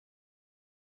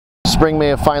Spring may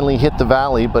have finally hit the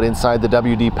valley, but inside the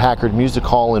W.D. Packard Music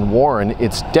Hall in Warren,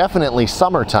 it's definitely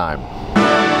summertime.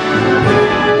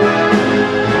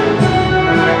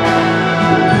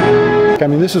 I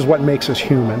mean, this is what makes us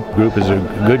human. The group is a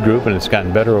good group, and it's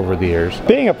gotten better over the years.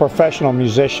 Being a professional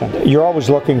musician, you're always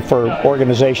looking for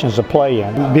organizations to play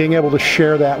in. Being able to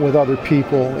share that with other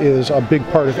people is a big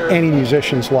part of any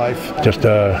musician's life. Just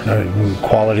a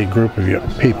quality group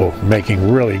of people making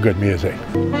really good music.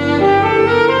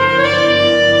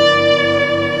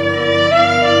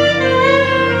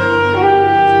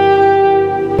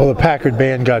 Well, the Packard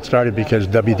Band got started because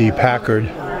W.D. Packard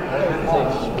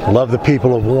loved the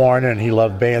people of Warren, and he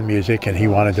loved band music, and he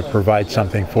wanted to provide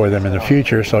something for them in the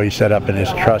future, so he set up in his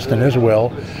trust and his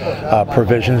will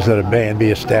provisions that a band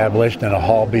be established and a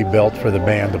hall be built for the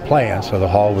band to play in. So the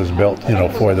hall was built,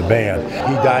 for the band.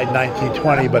 He died in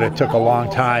 1920, but it took a long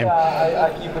time,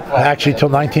 actually till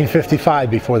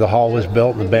 1955 before the hall was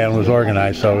built and the band was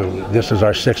organized, so this is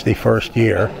our 61st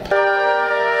year.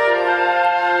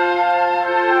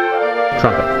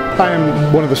 Trumpet. I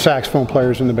am one of the saxophone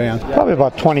players in the band. Probably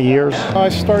about 20 years. I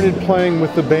started playing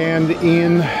with the band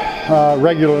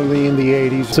regularly in the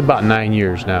 80s. It's about 9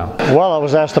 years now. Well, I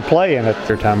was asked to play in it.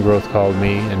 Tom Groth called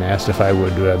me and asked if I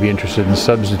would be interested in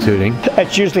substituting.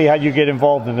 That's usually how you get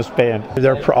involved in this band.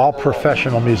 They're all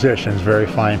professional musicians, very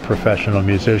fine professional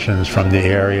musicians from the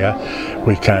area.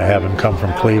 We kind of have them come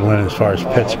from Cleveland as far as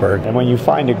Pittsburgh. And when you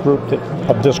find a group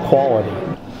of this quality,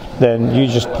 then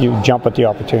you jump at the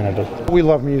opportunity. We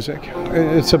love music.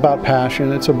 It's about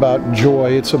passion, it's about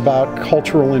joy, it's about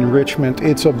cultural enrichment,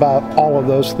 it's about all of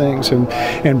those things,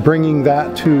 and bringing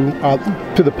that to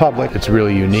the public. It's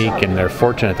really unique, and they're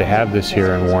fortunate to have this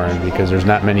here in Warren because there's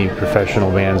not many professional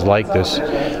bands like this,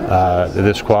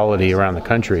 this quality around the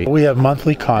country. We have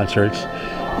monthly concerts,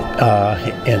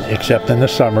 except in the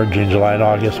summer, June, July, and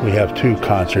August, we have 2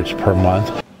 concerts per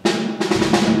month.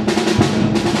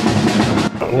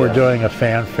 We're doing a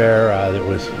fanfare that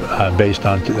was based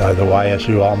on the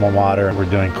YSU alma mater. We're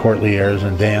doing courtly airs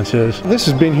and dances. This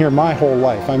has been here my whole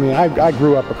life. I mean, I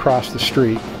grew up across the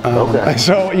street. Okay.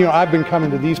 So, I've been coming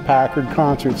to these Packard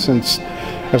concerts since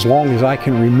as long as I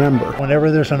can remember. Whenever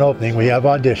there's an opening, we have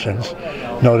auditions.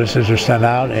 Notices are sent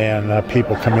out, and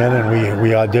people come in, and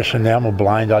we audition them, a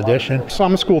blind audition. So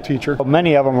I'm a school teacher.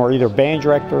 Many of them are either band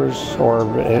directors or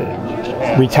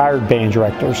retired band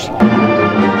directors.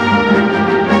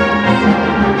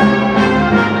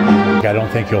 I don't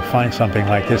think you'll find something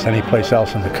like this anyplace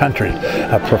else in the country.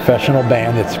 A professional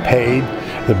band that's paid,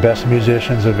 the best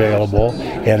musicians available,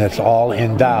 and it's all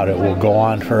endowed. It will go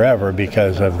on forever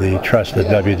because of the trust that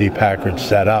W.D. Packard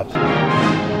set up.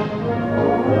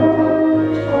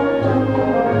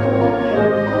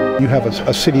 You have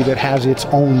a city that has its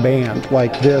own band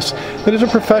like this, that is a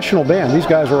professional band. These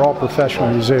guys are all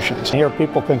professional musicians. Here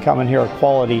people can come and hear a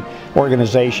quality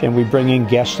organization. We bring in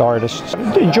guest artists.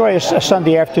 Enjoy a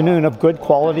Sunday afternoon of good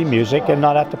quality music and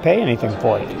not have to pay anything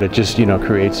for it. It just,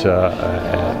 creates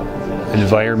an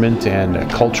environment and a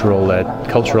cultural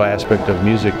aspect of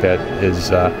music that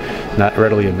is not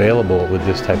readily available with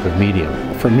this type of medium.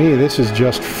 For me, this is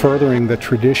just furthering the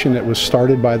tradition that was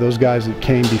started by those guys that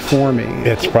came before me.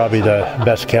 It's probably the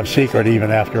best kept secret even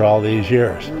after all these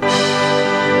years.